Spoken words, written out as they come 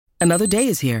Another day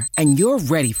is here, and you're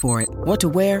ready for it. What to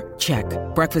wear? Check.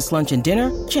 Breakfast, lunch, and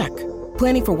dinner? Check.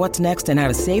 Planning for what's next and how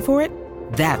to save for it?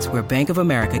 That's where Bank of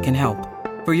America can help.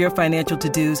 For your financial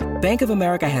to-dos, Bank of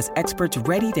America has experts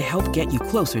ready to help get you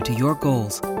closer to your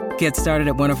goals. Get started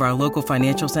at one of our local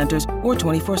financial centers or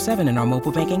 24/7 in our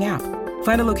mobile banking app.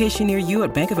 Find a location near you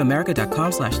at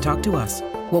bankofamerica.com/talktous.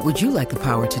 What would you like the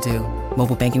power to do?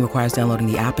 Mobile banking requires downloading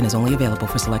the app and is only available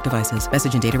for select devices.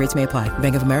 Message and data rates may apply.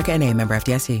 Bank of America N.A., member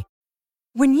FDIC.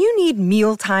 When you need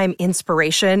mealtime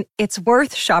inspiration, it's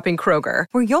worth shopping Kroger,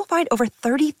 where you'll find over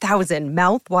 30,000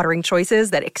 mouth-watering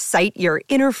choices that excite your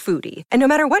inner foodie. And no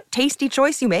matter what tasty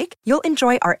choice you make, you'll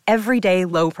enjoy our everyday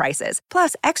low prices,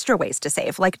 plus extra ways to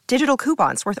save, like digital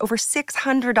coupons worth over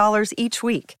 $600 each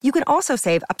week. You can also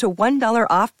save up to $1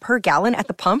 off per gallon at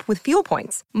the pump with fuel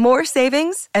points. More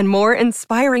savings and more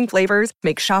inspiring flavors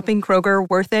make shopping Kroger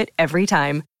worth it every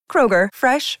time. Kroger,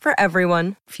 fresh for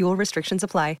everyone. Fuel restrictions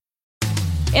apply.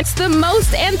 It's the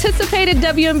most anticipated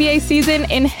WNBA season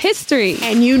in history.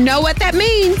 And you know what that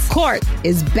means. Court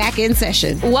is back in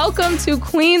session. Welcome to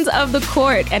Queens of the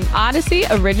Court, an Odyssey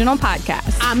original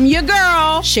podcast. I'm your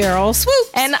girl, Cheryl Swoop.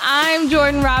 And I'm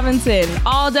Jordan Robinson.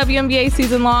 All WNBA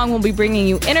season long, we'll be bringing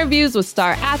you interviews with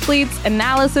star athletes,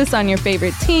 analysis on your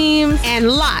favorite teams,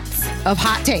 and lots of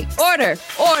hot takes.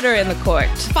 Order in the court.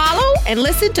 Follow and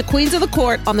listen to Queens of the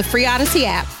Court on the free Odyssey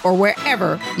app or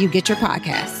wherever you get your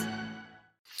podcasts.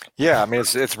 Yeah, I mean,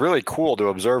 it's really cool to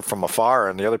observe from afar.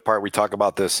 And the other part, we talk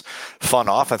about this fun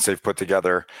offense they've put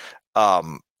together.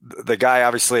 The guy,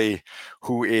 obviously,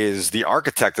 who is the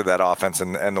architect of that offense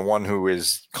and the one who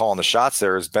is calling the shots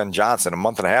there is Ben Johnson. A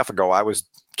month and a half ago, I was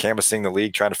canvassing the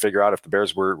league, trying to figure out if the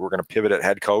Bears were going to pivot at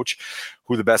head coach,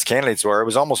 who the best candidates were. It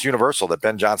was almost universal that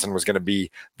Ben Johnson was going to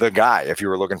be the guy if you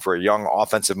were looking for a young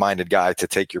offensive-minded guy to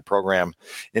take your program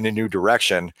in a new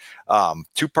direction.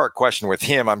 Two-part question with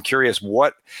him. I'm curious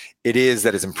what it is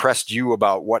that has impressed you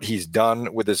about what he's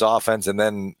done with his offense, and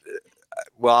then,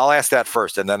 well, I'll ask that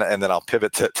first, and then I'll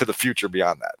pivot to the future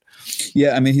beyond that.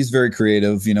 Yeah, I mean, he's very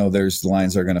creative. You know, there's the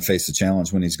Lions are going to face a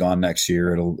challenge when he's gone next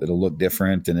year. It'll look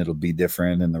different, and it'll be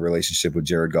different, and the relationship with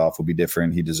Jared Goff will be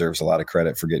different. He deserves a lot of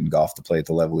credit for getting Goff to play at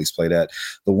the level he's played at.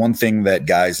 The one thing that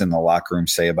guys in the locker room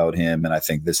say about him, and I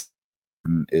think this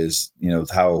is, you know,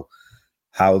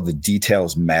 how the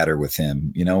details matter with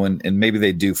him, you know, and maybe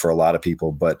they do for a lot of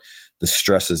people, but the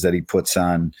stresses that he puts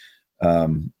on,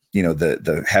 you know,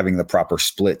 the having the proper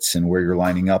splits and where you're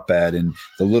lining up at and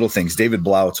the little things. David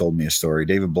Blau told me a story.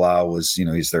 David Blau was, you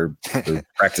know, he's their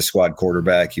practice squad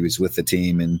quarterback. He was with the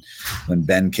team. And when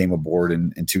Ben came aboard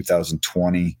in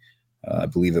 2020, I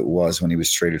believe it was, when he was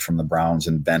traded from the Browns,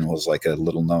 and Ben was like a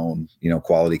little known, you know,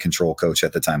 quality control coach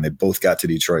at the time. They both got to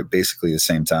Detroit basically the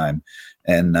same time.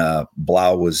 And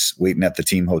Blau was waiting at the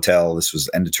team hotel. This was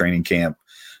end of training camp.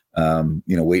 You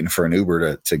know, waiting for an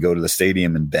Uber to go to the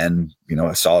stadium, and Ben, you know,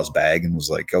 I saw his bag and was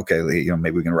like, okay, you know,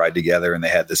 maybe we can ride together. And they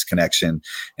had this connection.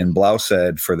 And Blau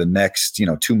said for the next, you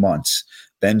know, 2 months,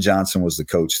 Ben Johnson was the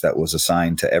coach that was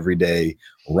assigned to every day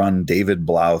run David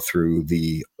Blau through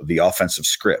the offensive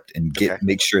script and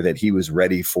make sure that he was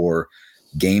ready for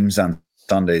games on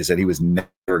Sundays that he was never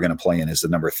going to play in as the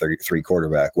number 33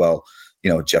 quarterback. Well, you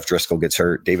know, Jeff Driscoll gets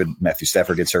hurt. Matthew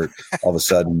Stafford gets hurt. All of a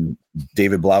sudden,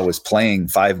 David Blau was playing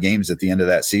 5 games at the end of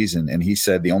that season. And he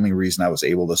said, the only reason I was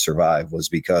able to survive was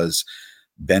because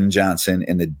Ben Johnson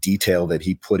and the detail that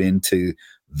he put into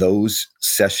those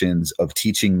sessions of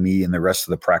teaching me and the rest of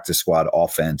the practice squad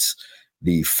offense,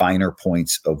 the finer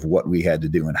points of what we had to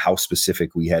do and how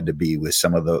specific we had to be with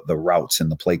some of the routes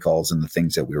and the play calls and the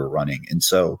things that we were running. And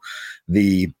so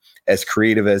as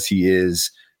creative as he is,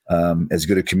 as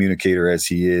good a communicator as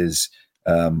he is,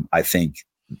 I think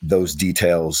those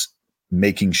details,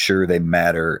 making sure they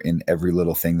matter in every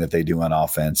little thing that they do on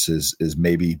offense is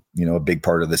maybe, you know, a big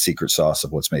part of the secret sauce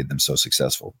of what's made them so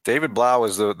successful. David Blau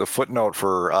is the footnote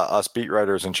for us beat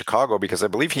writers in Chicago, because I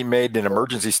believe he made an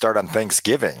emergency start on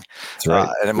Thanksgiving. That's right.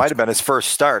 And it might've been his first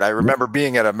start. I remember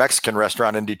being at a Mexican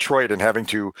restaurant in Detroit and having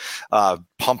to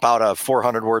pump out a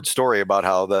 400-word story about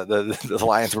how the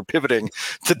Lions were pivoting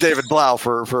to David Blau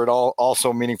for an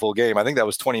also meaningful game. I think that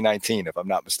was 2019, if I'm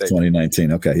not mistaken.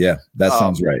 2019. Okay. Yeah, that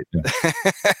sounds right. Yeah.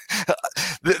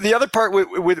 The other part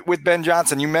with Ben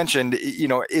Johnson, you mentioned, you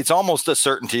know, it's almost a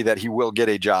certainty that he will get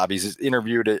a job. He's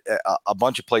interviewed at a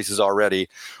bunch of places already.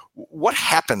 What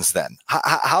happens then?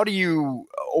 How do you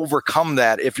overcome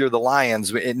that if you're the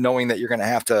Lions, knowing that you're going to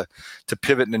have to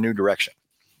pivot in a new direction?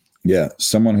 Yeah,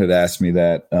 someone had asked me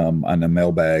that on a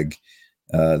mailbag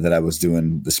that I was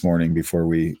doing this morning before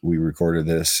we recorded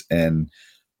this. And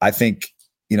I think,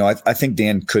 I think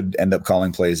Dan could end up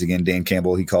calling plays again. Dan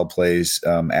Campbell, he called plays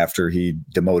after he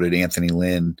demoted Anthony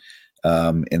Lynn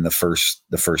in the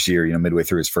first year, midway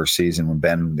through his first season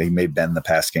when they made Ben the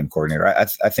pass game coordinator.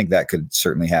 I think that could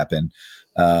certainly happen.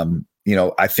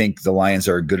 I think the Lions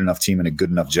are a good enough team and a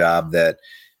good enough job that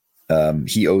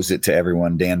he owes it to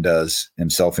everyone, Dan does,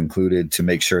 himself included, to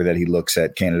make sure that he looks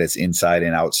at candidates inside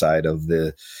and outside of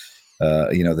the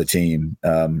team.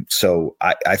 So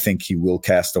I think he will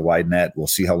cast a wide net. We'll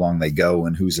see how long they go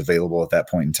and who's available at that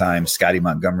point in time. Scotty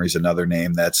Montgomery's another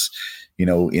name that's,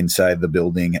 inside the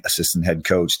building, assistant head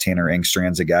coach. Tanner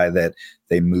Engstrand's a guy that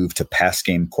they moved to pass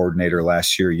game coordinator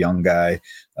last year, young guy,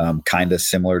 kind of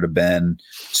similar to Ben.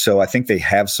 So I think they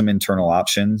have some internal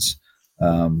options.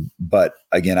 But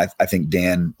again, I think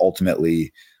Dan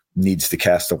ultimately needs to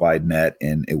cast a wide net,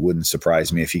 and it wouldn't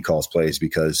surprise me if he calls plays,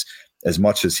 because as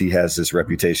much as he has this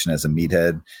reputation as a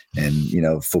meathead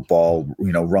and, football,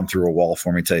 run through a wall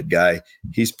for me type guy,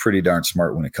 he's pretty darn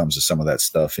smart when it comes to some of that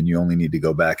stuff. And you only need to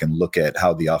go back and look at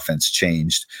how the offense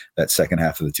changed that second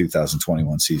half of the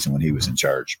 2021 season when he was in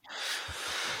charge.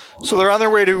 So they're on their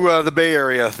way to the Bay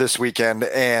Area this weekend,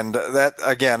 and that,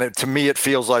 again, to me, it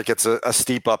feels like it's a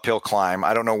steep uphill climb.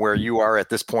 I don't know where you are at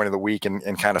this point of the week and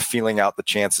kind of feeling out the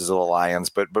chances of the Lions,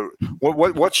 but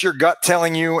what's your gut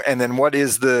telling you, and then what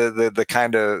is the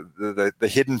kind of the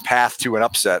hidden path to an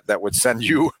upset that would send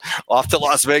you off to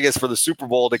Las Vegas for the Super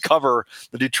Bowl to cover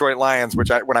the Detroit Lions?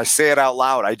 Which when I say it out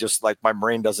loud, I just my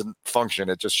brain doesn't function;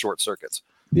 it just short circuits.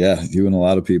 Yeah, you and a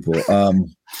lot of people.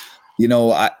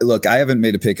 I haven't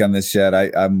made a pick on this yet.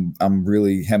 I'm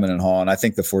really hemming and hawing. I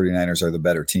think the 49ers are the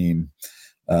better team.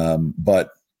 But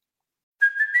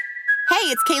hey,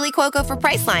 it's Kaylee Cuoco for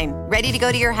Priceline. Ready to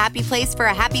go to your happy place for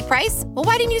a happy price? Well,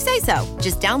 why didn't you say so?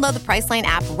 Just download the Priceline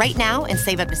app right now and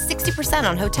save up to 60%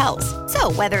 on hotels.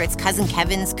 So whether it's Cousin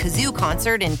Kevin's Kazoo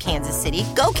Concert in Kansas City,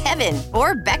 go Kevin,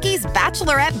 or Becky's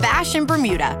Bachelorette Bash in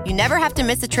Bermuda, you never have to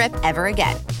miss a trip ever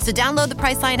again. So download the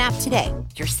Priceline app today.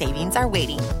 Your savings are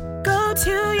waiting. Go to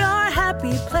your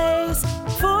happy place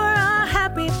for a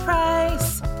happy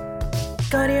price.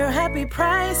 Go to your happy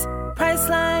price,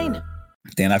 Priceline.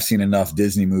 Dan, I've seen enough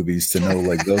Disney movies to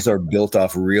know those are built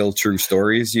off real, true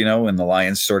stories, and the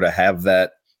Lions sort of have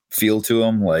that feel to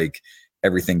them. Like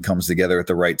everything comes together at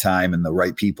the right time and the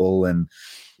right people. And,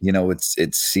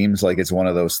 it seems like it's one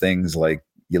of those things, like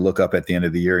you look up at the end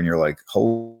of the year and you're like,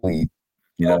 holy,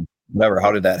 whatever,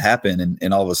 how did that happen?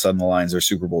 And all of a sudden the Lions are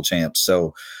Super Bowl champs.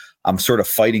 So I'm sort of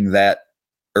fighting that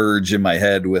urge in my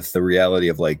head with the reality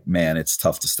of man, it's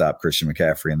tough to stop Christian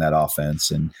McCaffrey in that offense,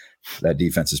 and that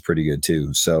defense is pretty good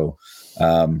too. So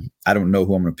I don't know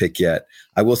who I'm going to pick yet.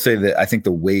 I will say that I think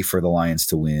the way for the Lions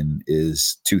to win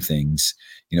is two things.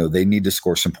 They need to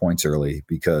score some points early,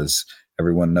 because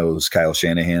everyone knows Kyle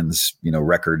Shanahan's,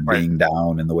 record being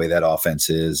down and the way that offense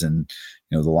is. And,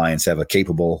 the Lions have a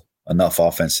capable enough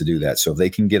offense to do that. So if they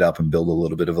can get up and build a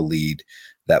little bit of a lead,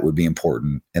 that would be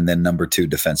important. And then number two,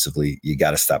 defensively, you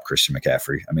got to stop Christian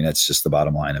McCaffrey. I mean, that's just the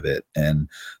bottom line of it. And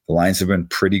the Lions have been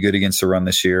pretty good against the run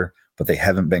this year, but they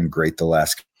haven't been great the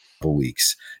last couple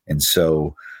weeks. And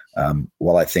so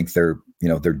while I think their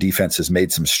defense has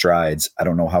made some strides, I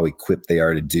don't know how equipped they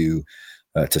are to do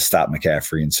to stop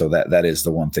McCaffrey. And so that is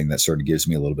the one thing that sort of gives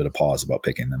me a little bit of pause about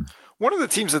picking them. One of the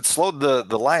teams that slowed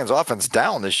the Lions offense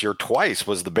down this year twice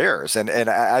was the Bears. And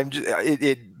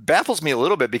it baffles me a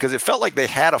little bit, because it felt like they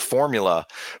had a formula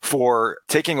for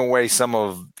taking away some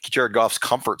of Jared Goff's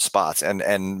comfort spots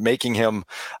and making him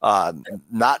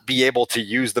not be able to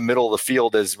use the middle of the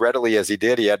field as readily as he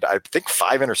did. He had, I think,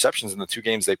 5 interceptions in the 2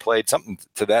 games they played, something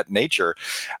to that nature.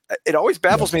 It always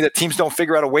baffles me that teams don't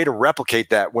figure out a way to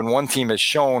replicate that when one team has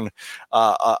shown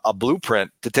a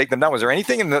blueprint to take them down. Was there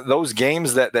anything in those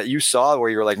games that you saw where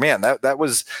you were like, man, that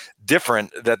was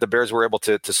different, that the Bears were able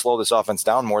to slow this offense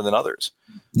down more than others?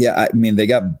 Yeah, I mean, they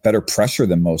got better pressure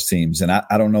than most teams, and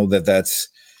I don't know that's.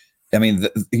 I mean,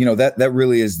 that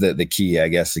really is the key, I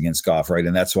guess, against Goff, right?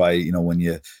 And that's why when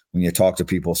you talk to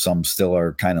people, some still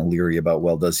are kind of leery about,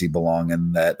 well, does he belong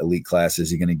in that elite class?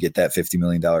 Is he going to get that $50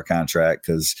 million contract?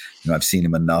 Because I've seen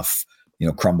him enough,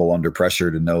 crumble under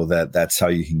pressure to know that that's how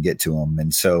you can get to him.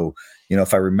 And so,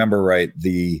 if I remember right,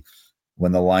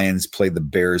 when the Lions played the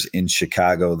Bears in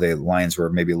Chicago, the Lions were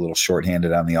maybe a little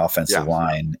shorthanded on the offensive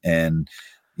line, and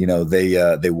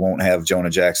they won't have Jonah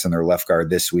Jackson, their left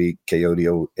guard, this week. Coyote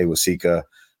Awosika.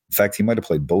 In fact, he might have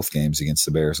played both games against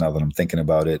the Bears. Now that I'm thinking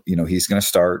about it, he's going to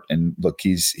start, and look,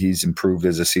 he's improved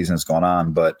as the season has gone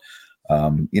on. But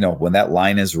when that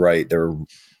line is right, they're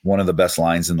one of the best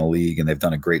lines in the league, and they've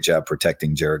done a great job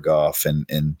protecting Jared Goff.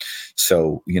 And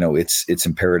so it's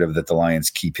imperative that the Lions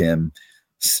keep him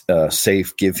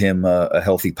safe, give him a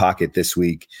healthy pocket this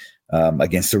week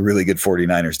against a really good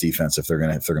 49ers defense if they're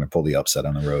gonna pull the upset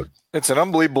on the road. It's an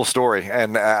unbelievable story,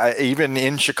 and even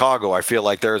in Chicago, I feel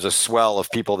like there's a swell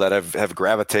of people that have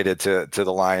gravitated to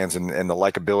the Lions and the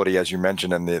likability, as you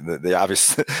mentioned, and the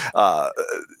obvious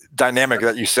dynamic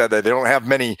that you said that they don't have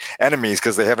many enemies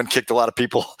because they haven't kicked a lot of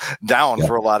people down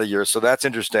for a lot of years. So that's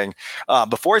interesting.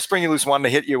 Before I spring you loose, wanted to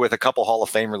hit you with a couple Hall of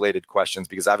Fame related questions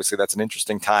because obviously that's an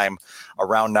interesting time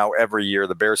around now every year.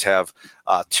 The Bears have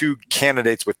two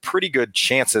candidates with pretty good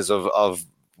chances of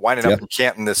winding up in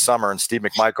Canton this summer, and Steve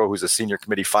McMichael, who's a senior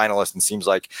committee finalist and seems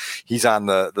like he's on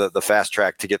the fast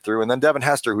track to get through. And then Devin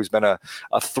Hester, who's been a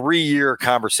 3-year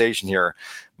conversation here.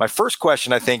 My first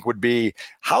question, I think, would be,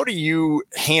 how do you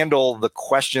handle the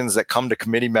questions that come to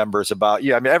committee members about,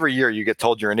 I mean, every year you get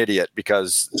told you're an idiot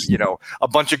because, a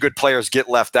bunch of good players get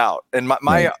left out. And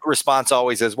my response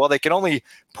always is, well, they can only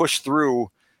push through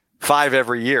 5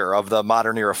 every year of the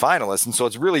modern era finalists. And so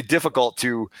it's really difficult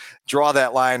to draw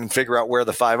that line and figure out where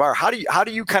the 5 are. How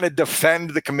do you kind of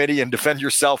defend the committee and defend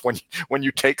yourself when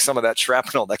you take some of that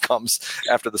shrapnel that comes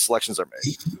after the selections are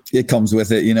made? It comes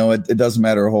with it. It doesn't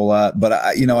matter a whole lot, but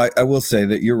I will say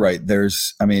that you're right.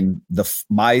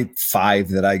 My 5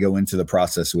 that I go into the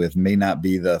process with may not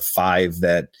be the 5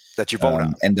 that you vote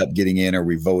on, end up getting in, or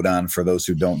we vote on. For those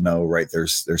who don't know, right,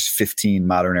 there's 15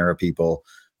 modern era people.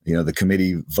 The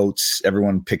committee votes,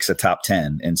 everyone picks a top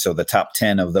 10. And so the top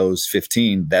 10 of those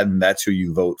 15, then that's who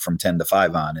you vote from 10 to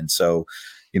 5 on. And so,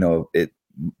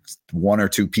 1 or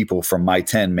 2 people from my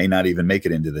 10 may not even make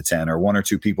it into the 10, or 1 or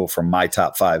 2 people from my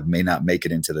top 5 may not make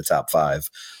it into the top 5.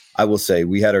 I will say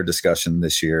we had our discussion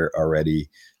this year already.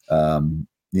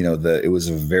 It was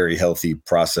a very healthy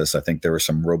process. I think there were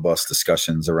some robust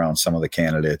discussions around some of the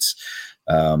candidates.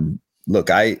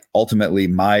 My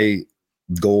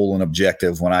goal and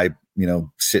objective when I,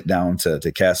 sit down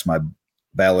to cast my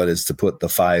ballot is to put the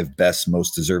 5 best,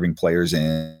 most deserving players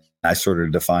in. I sort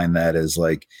of define that as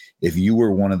like, if you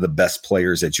were one of the best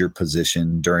players at your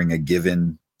position during a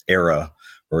given era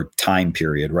or time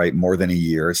period, right? More than a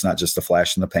year. It's not just a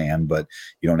flash in the pan, but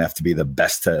you don't have to be the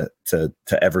best to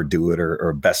ever do it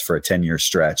or best for a 10-year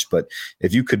stretch. But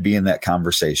if you could be in that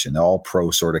conversation, all pro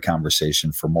sort of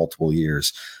conversation for multiple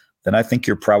years, then I think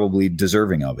you're probably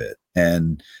deserving of it.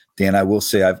 And Dan, I will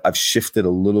say I've shifted a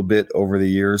little bit over the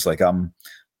years. Like I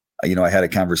had a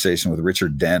conversation with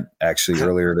Richard Dent actually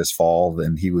earlier this fall,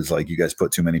 and he was like, you guys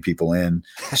put too many people in,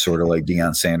 sort of like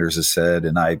Deion Sanders has said.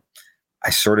 And I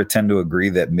sort of tend to agree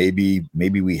that maybe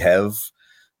we have,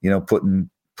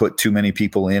 put too many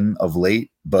people in of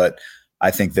late, but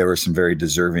I think there were some very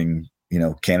deserving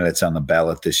candidates on the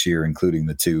ballot this year, including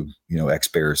the 2,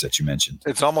 ex-Bears that you mentioned.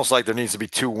 It's almost like there needs to be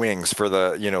 2 wings for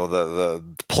the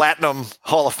platinum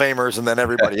Hall of Famers and then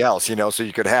everybody else, so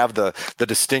you could have the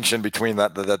distinction between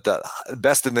the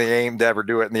best in the game to ever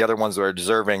do it and the other ones that are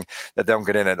deserving that don't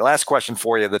get in it. Last question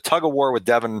for you. The tug of war with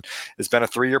Devin has been a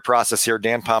 3-year process here.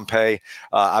 Dan Pompei,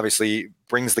 obviously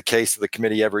brings the case to the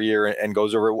committee every year and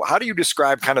goes over. How do you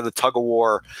describe kind of the tug of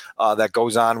war that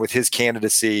goes on with his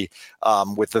candidacy,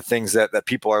 with the things that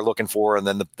people are looking for and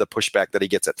then the pushback that he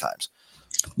gets at times?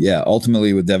 Yeah,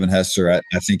 ultimately with Devin Hester,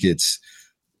 I think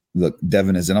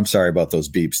Devin is, and I'm sorry about those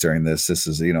beeps during this. This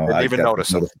is, I've got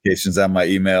notifications on my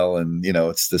email, and,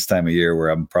 it's this time of year where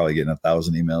I'm probably getting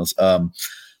 1,000 emails.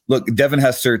 Devin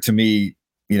Hester, to me,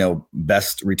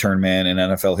 best return man in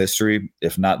NFL history,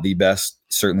 if not the best,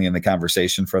 certainly in the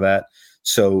conversation for that.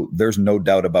 So there's no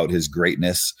doubt about his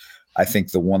greatness. I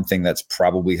think the one thing that's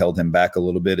probably held him back a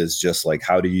little bit is just like,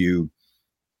 how do you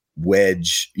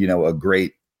wedge, a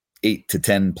great 8 to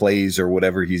 10 plays or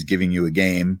whatever he's giving you a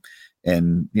game.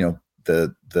 And,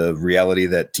 the reality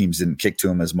that teams didn't kick to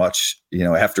him as much,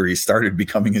 after he started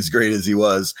becoming as great as he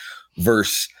was,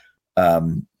 versus,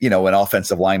 an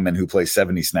offensive lineman who plays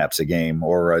 70 snaps a game,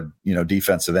 or a,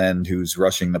 defensive end who's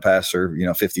rushing the passer,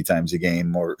 50 times a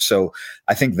game. Or so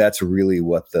I think that's really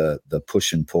what the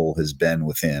push and pull has been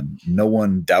with him. No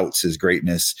one doubts his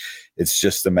greatness. It's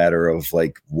just a matter of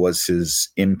like, was his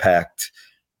impact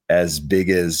as big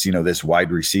as, this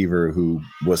wide receiver who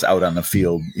was out on the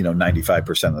field,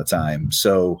 95% of the time.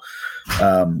 So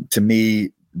to me,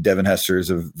 Devin Hester is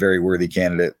a very worthy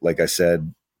candidate. Like I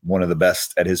said, one of the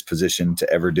best at his position to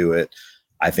ever do it.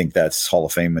 I think that's Hall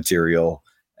of Fame material.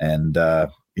 And,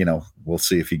 we'll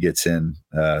see if he gets in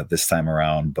this time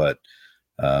around. But,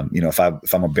 if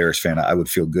I'm a Bears fan, I would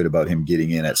feel good about him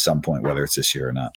getting in at some point, whether it's this year or not.